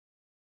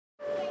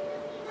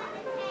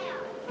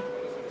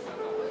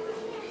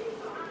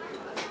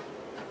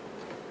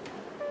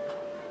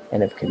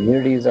And if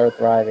communities are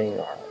thriving,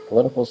 our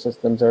political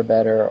systems are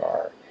better,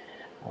 our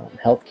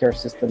healthcare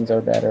systems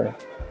are better.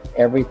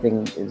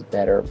 Everything is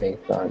better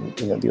based on,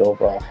 the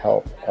overall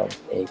health of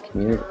a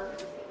community.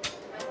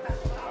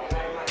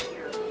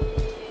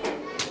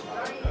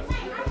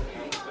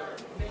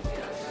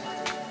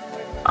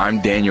 I'm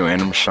Daniel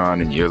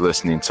Anamshan, and you're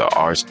listening to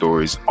Our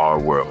Stories, Our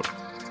World.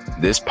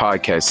 This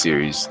podcast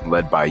series,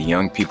 led by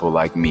young people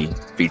like me,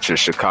 features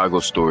Chicago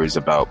stories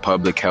about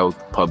public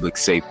health, public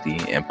safety,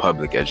 and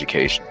public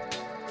education.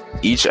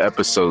 Each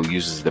episode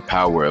uses the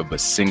power of a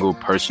single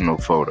personal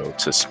photo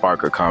to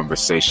spark a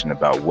conversation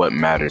about what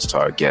matters to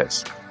our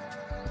guests.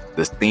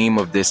 The theme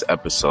of this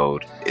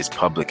episode is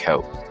public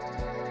health.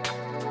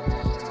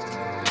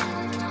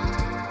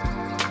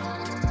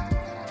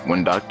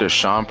 When Dr.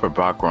 Shyam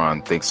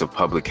Prabhakaran thinks of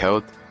public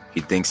health, he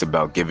thinks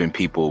about giving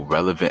people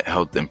relevant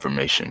health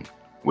information,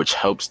 which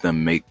helps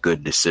them make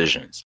good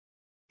decisions.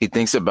 He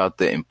thinks about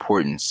the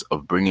importance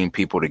of bringing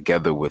people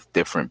together with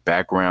different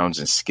backgrounds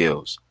and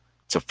skills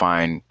to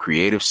find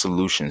creative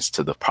solutions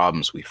to the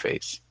problems we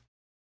face.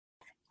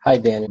 Hi,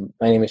 Dan.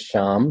 My name is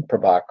Shyam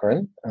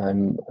Prabhakaran.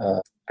 I'm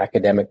an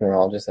academic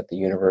neurologist at the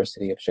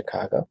University of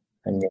Chicago.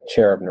 I'm the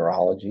chair of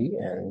neurology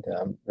and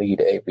lead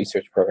a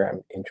research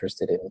program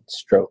interested in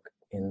stroke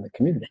in the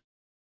community.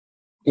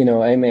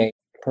 I'm a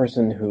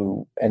person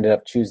who ended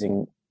up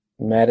choosing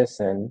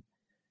medicine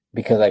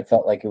because I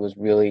felt like it was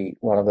really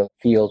one of the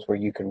fields where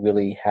you could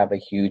really have a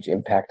huge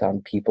impact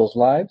on people's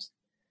lives.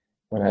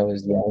 When I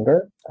was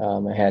younger,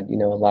 I had,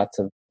 lots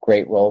of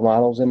great role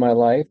models in my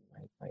life.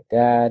 My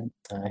dad,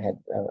 I had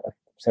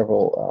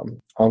several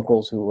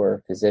uncles who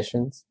were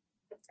physicians.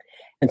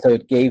 And so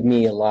it gave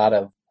me a lot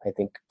of, I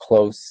think,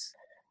 close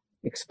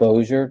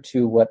exposure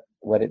to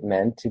what it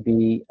meant to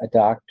be a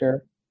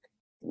doctor.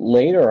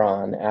 Later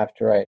on,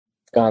 after I'd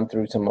gone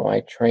through some of my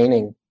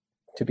training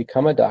to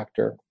become a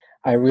doctor,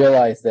 I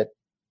realized that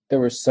there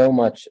was so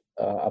much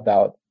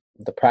about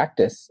the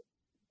practice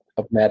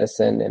of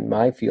medicine in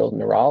my field,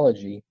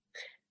 neurology,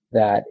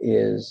 that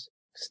is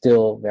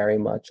still very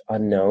much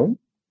unknown.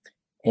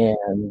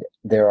 And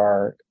there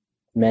are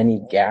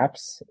many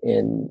gaps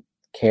in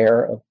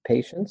care of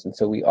patients. And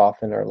so we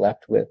often are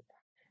left with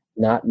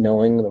not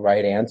knowing the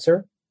right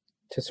answer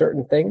to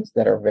certain things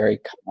that are very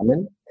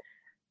common.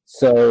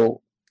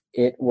 So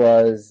it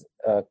was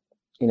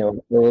an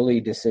early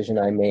decision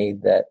I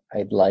made that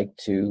I'd like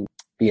to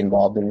be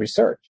involved in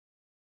research.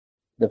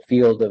 The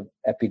field of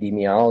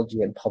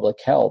epidemiology and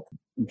public health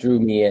drew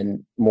me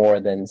in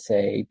more than,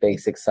 say,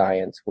 basic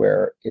science,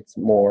 where it's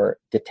more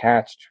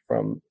detached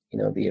from,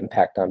 the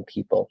impact on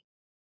people.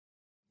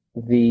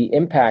 The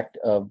impact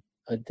of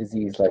a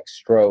disease like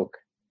stroke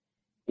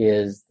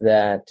is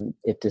that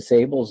it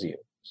disables you.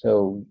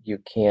 So you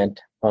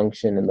can't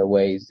function in the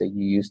ways that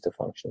you used to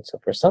function. So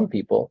for some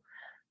people,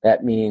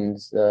 that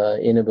means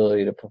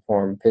inability to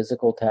perform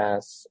physical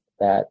tasks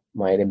that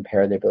might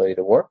impair their ability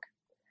to work.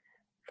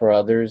 For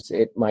others,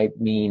 it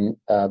might mean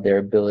their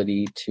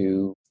ability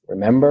to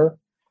remember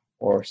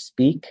or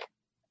speak,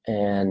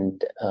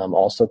 and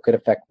also could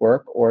affect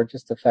work or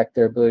just affect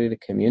their ability to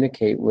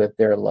communicate with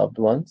their loved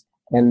ones.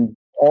 And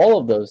all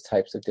of those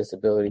types of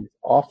disabilities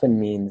often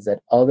means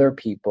that other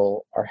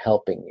people are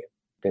helping you.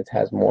 It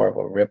has more of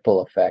a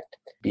ripple effect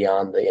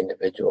beyond the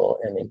individual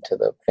and into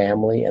the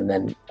family, and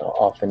then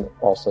often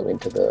also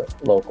into the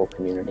local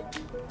community.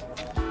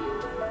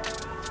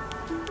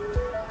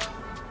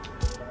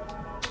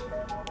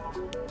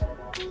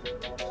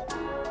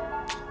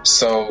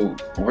 So,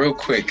 real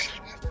quick,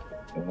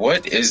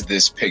 what is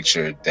this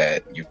picture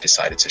that you've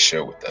decided to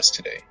share with us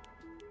today?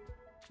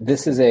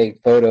 This is a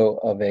photo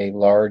of a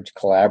large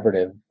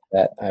collaborative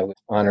that I was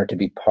honored to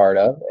be part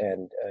of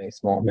and a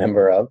small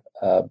member of,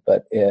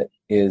 but it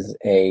is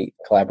a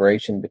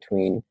collaboration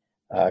between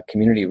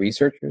community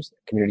researchers,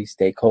 community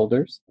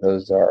stakeholders.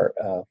 Those are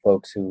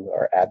folks who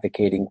are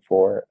advocating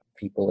for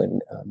people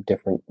in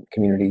different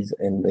communities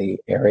in the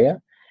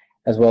area,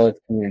 as well as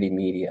community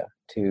media,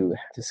 to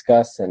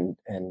discuss and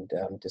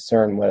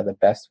discern what are the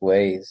best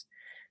ways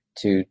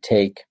to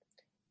take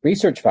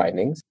research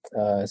findings,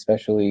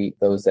 especially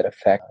those that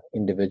affect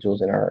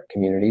individuals in our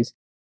communities.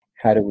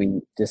 How do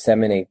we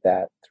disseminate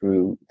that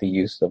through the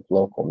use of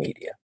local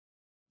media?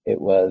 It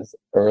was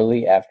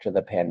early after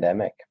the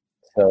pandemic,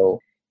 so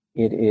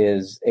it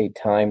is a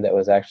time that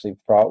was actually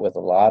fraught with a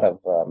lot of,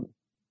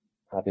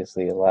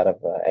 obviously, a lot of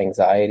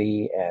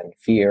anxiety and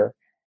fear.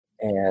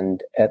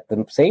 And at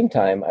the same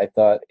time, I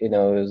thought, it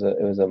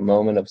was a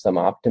moment of some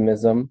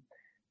optimism,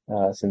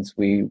 since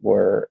we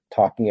were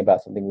talking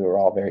about something we were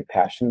all very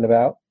passionate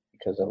about,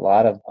 because a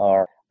lot of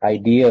our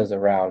ideas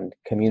around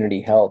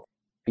community health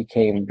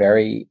became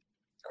very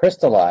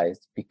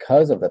crystallized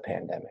because of the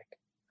pandemic,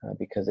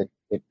 because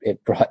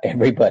it brought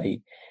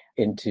everybody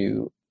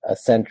into a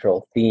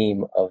central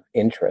theme of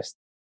interest.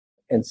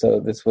 And so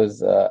this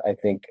was, I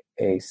think,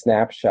 a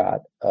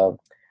snapshot of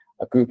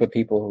a group of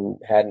people who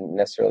hadn't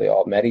necessarily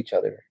all met each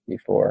other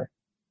before,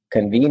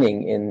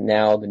 convening in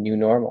now the new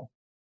normal.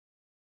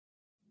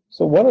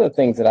 So one of the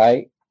things that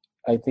I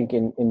think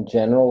in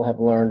general have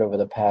learned over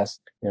the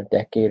past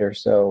decade or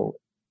so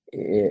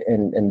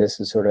and this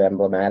is sort of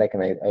emblematic,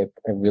 and I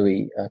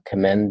really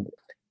commend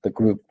the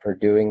group for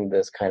doing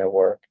this kind of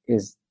work,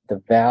 is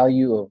the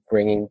value of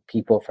bringing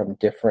people from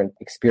different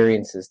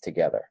experiences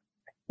together.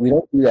 We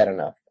don't do that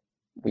enough.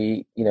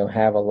 We,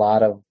 have a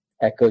lot of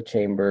echo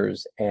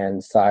chambers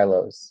and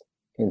silos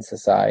in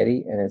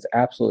society, and it's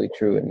absolutely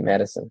true in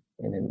medicine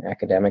and in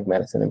academic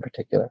medicine in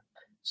particular.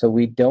 So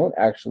we don't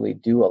actually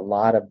do a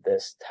lot of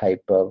this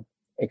type of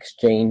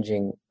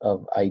exchanging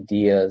of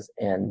ideas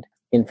and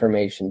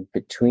information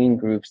between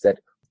groups that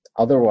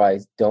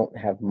otherwise don't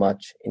have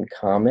much in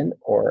common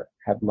or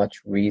have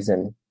much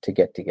reason to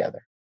get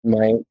together.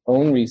 My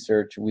own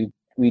research,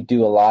 we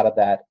do a lot of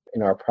that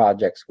in our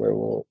projects, where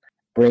we'll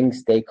bring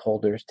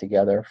stakeholders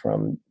together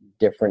from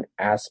different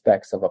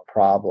aspects of a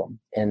problem.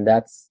 And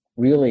that's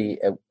really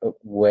a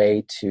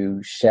way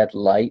to shed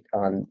light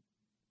on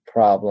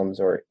problems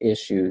or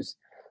issues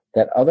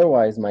that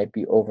otherwise might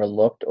be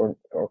overlooked or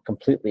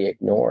completely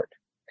ignored.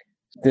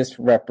 This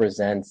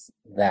represents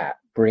that,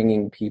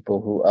 bringing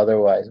people who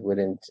otherwise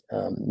wouldn't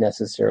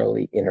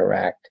necessarily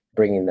interact,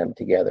 bringing them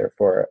together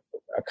for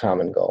a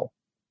common goal.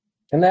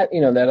 And that,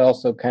 that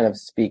also kind of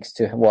speaks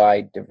to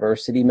why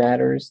diversity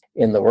matters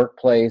in the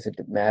workplace. It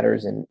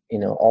matters in,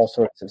 all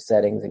sorts of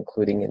settings,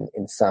 including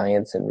in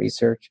science and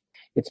research.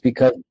 It's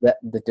because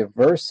the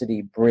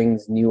diversity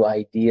brings new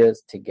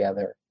ideas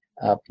together,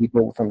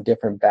 people from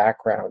different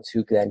backgrounds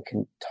who then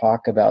can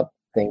talk about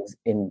things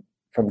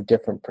from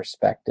different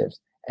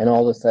perspectives. And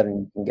all of a sudden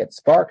you can get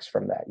sparks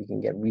from that. You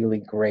can get really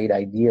great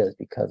ideas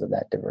because of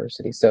that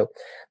diversity. So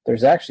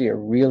there's actually a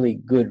really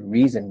good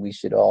reason we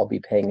should all be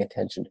paying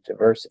attention to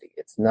diversity.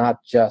 It's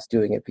not just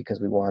doing it because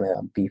we want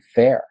to be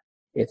fair.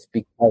 It's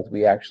because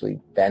we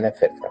actually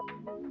benefit from it.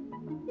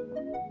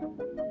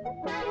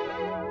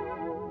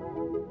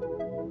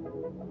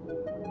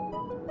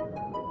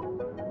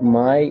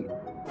 My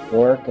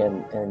work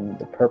and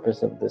the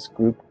purpose of this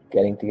group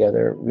getting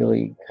together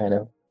really kind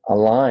of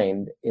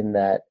aligned in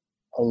that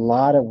a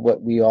lot of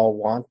what we all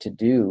want to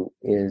do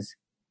is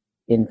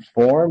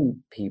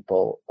inform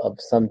people of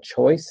some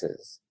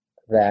choices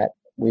that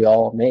we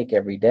all make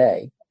every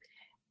day,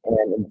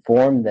 and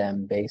inform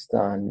them based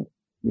on,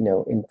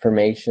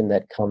 information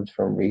that comes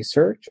from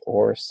research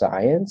or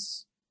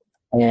science,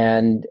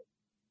 and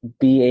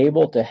be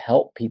able to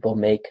help people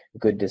make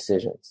good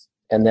decisions.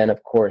 And then,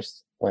 of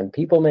course, when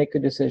people make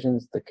good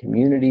decisions, the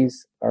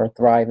communities are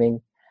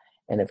thriving.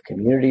 And if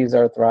communities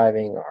are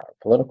thriving, our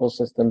political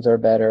systems are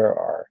better,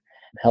 our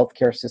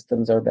healthcare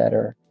systems are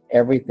better.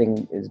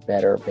 Everything is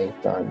better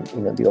based on,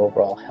 the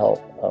overall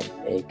health of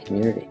a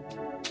community.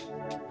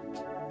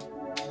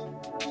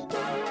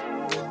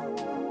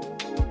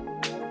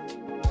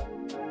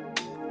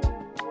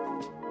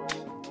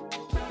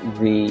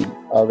 The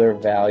other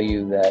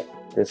value that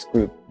this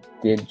group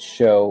did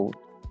show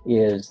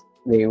is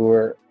they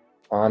were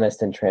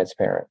honest and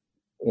transparent.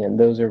 And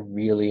those are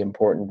really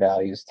important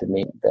values to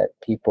me, that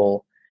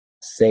people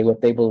say what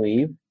they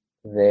believe.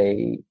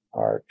 They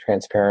are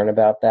transparent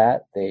about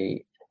that.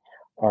 They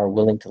are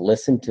willing to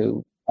listen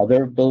to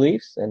other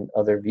beliefs and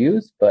other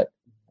views, but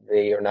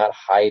they are not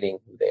hiding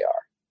who they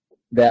are.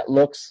 That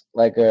looks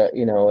like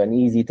an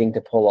easy thing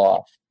to pull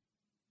off,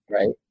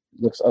 right?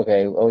 Looks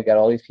okay. Oh, we got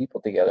all these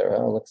people together.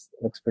 Oh,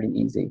 looks pretty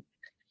easy.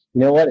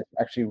 You know what? It's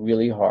actually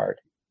really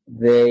hard.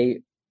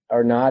 They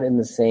are not in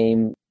the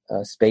same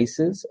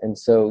spaces, and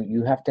so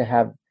you have to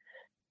have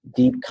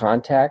deep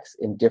contacts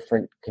in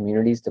different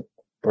communities to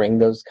bring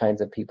those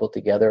kinds of people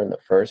together in the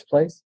first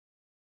place.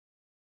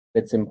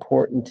 It's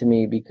important to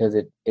me because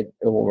it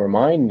will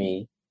remind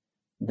me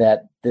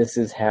that this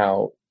is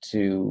how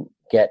to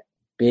get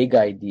big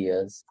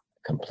ideas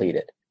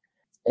completed.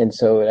 And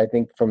so I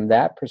think from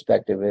that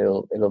perspective,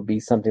 it'll be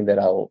something that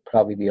I'll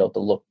probably be able to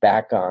look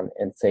back on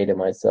and say to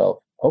myself,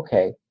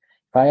 okay,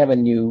 if I have a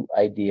new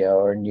idea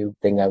or a new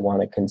thing I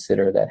want to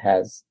consider that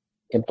has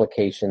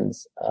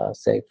implications,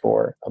 say,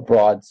 for a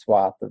broad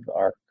swath of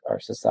our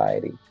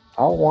society,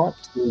 I'll want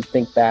to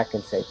think back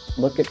and say,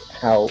 look at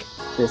how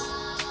this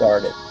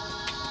started.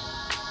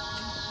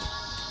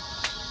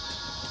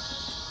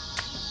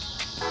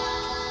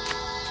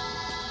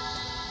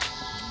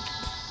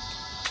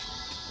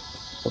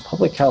 So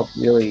public health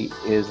really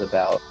is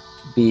about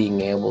being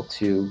able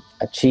to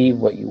achieve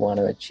what you want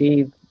to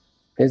achieve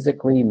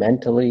physically,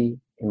 mentally,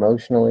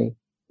 emotionally,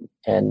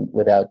 and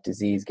without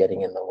disease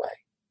getting in the way.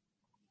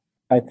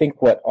 I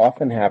think what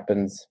often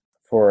happens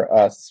for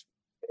us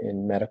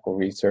in medical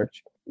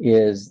research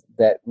is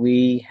that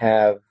we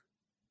have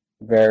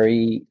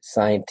very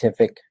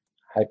scientific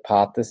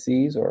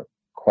hypotheses or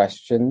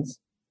questions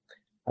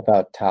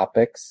about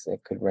topics.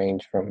 It could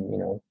range from,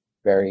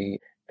 very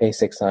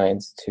basic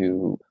science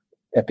to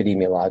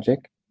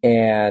epidemiologic.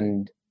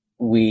 And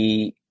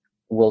we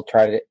will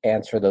try to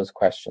answer those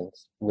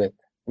questions with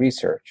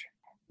research.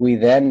 We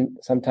then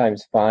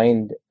sometimes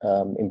find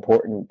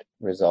important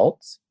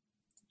results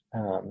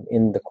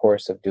in the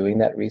course of doing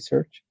that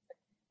research.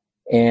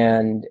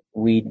 And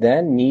we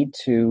then need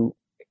to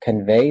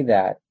convey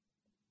that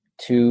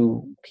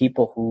to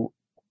people who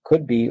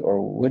could be or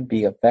would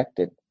be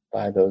affected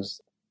by those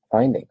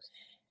findings.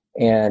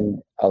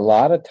 And a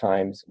lot of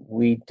times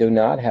we do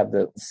not have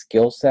the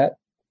skill set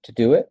to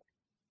do it.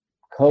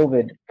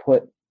 COVID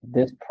put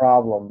this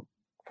problem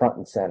front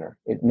and center.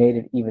 It made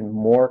it even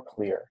more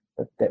clear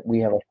that we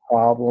have a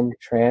problem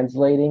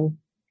translating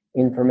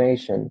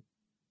information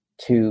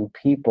to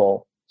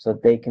people so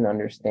they can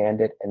understand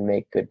it and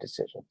make good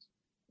decisions.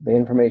 The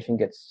information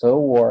gets so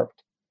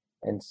warped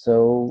and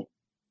so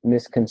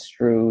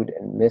misconstrued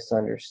and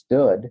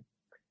misunderstood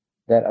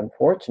that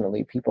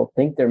unfortunately people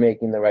think they're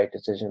making the right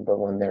decision, but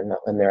when they're not,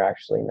 when they're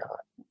actually not.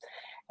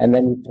 And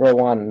then you throw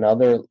on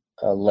another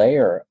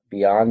layer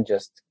beyond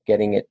just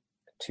getting it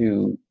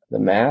to the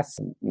mass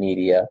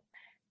media.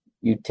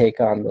 You take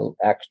on the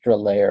extra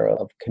layer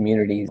of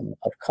communities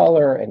of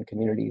color and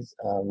communities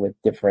with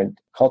different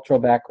cultural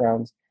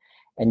backgrounds,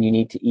 and you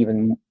need to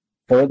even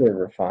further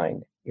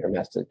refine your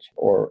message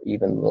or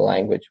even the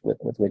language with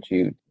which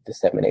you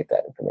disseminate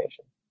that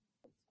information.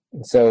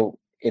 And so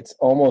it's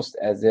almost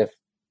as if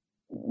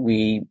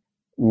we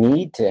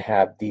need to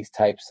have these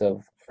types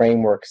of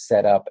frameworks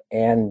set up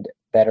and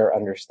better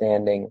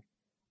understanding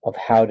of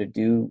how to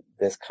do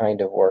this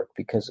kind of work,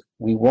 because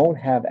we won't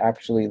have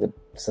actually the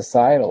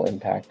societal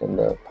impact and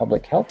the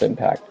public health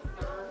impact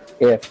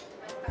if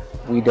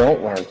we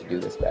don't learn to do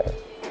this better.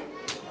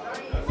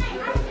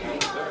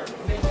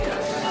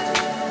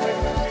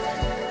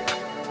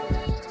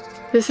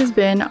 This has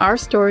been Our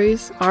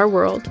Stories, Our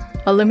World,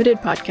 a limited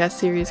podcast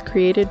series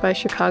created by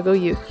Chicago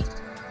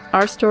youth.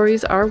 Our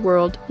Stories, Our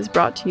World is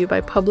brought to you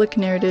by Public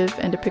Narrative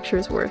and A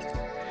Picture's Worth,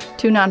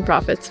 two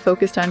nonprofits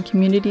focused on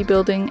community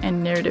building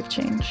and narrative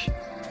change.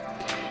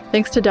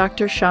 Thanks to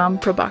Dr. Sham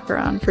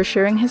Prabhakaran for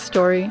sharing his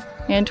story,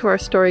 and to our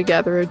story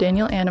gatherer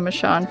Daniel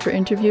Animashan for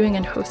interviewing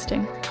and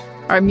hosting.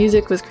 Our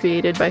music was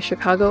created by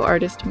Chicago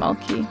artist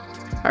Malki.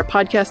 Our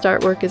podcast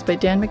artwork is by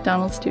Dan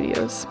McDonald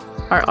Studios.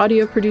 Our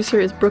audio producer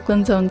is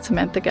Brooklyn's own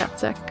Samantha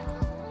Gatzek.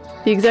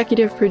 The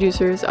executive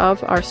producers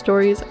of Our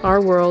Stories,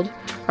 Our World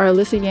are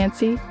Alyssa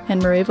Yancey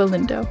and Mareva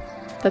Lindo.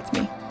 That's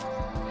me.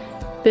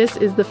 This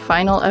is the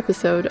final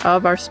episode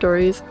of Our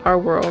Stories, Our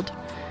World,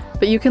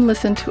 but you can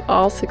listen to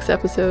all 6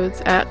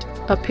 episodes at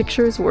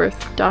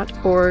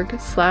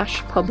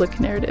apicturesworth.org/public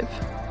narrative.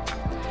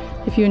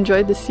 If you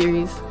enjoyed this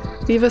series,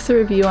 leave us a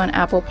review on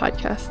Apple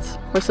Podcasts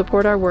or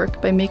support our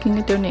work by making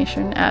a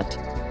donation at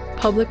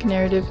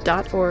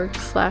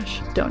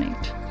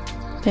publicnarrative.org/donate.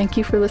 Thank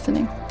you for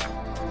listening.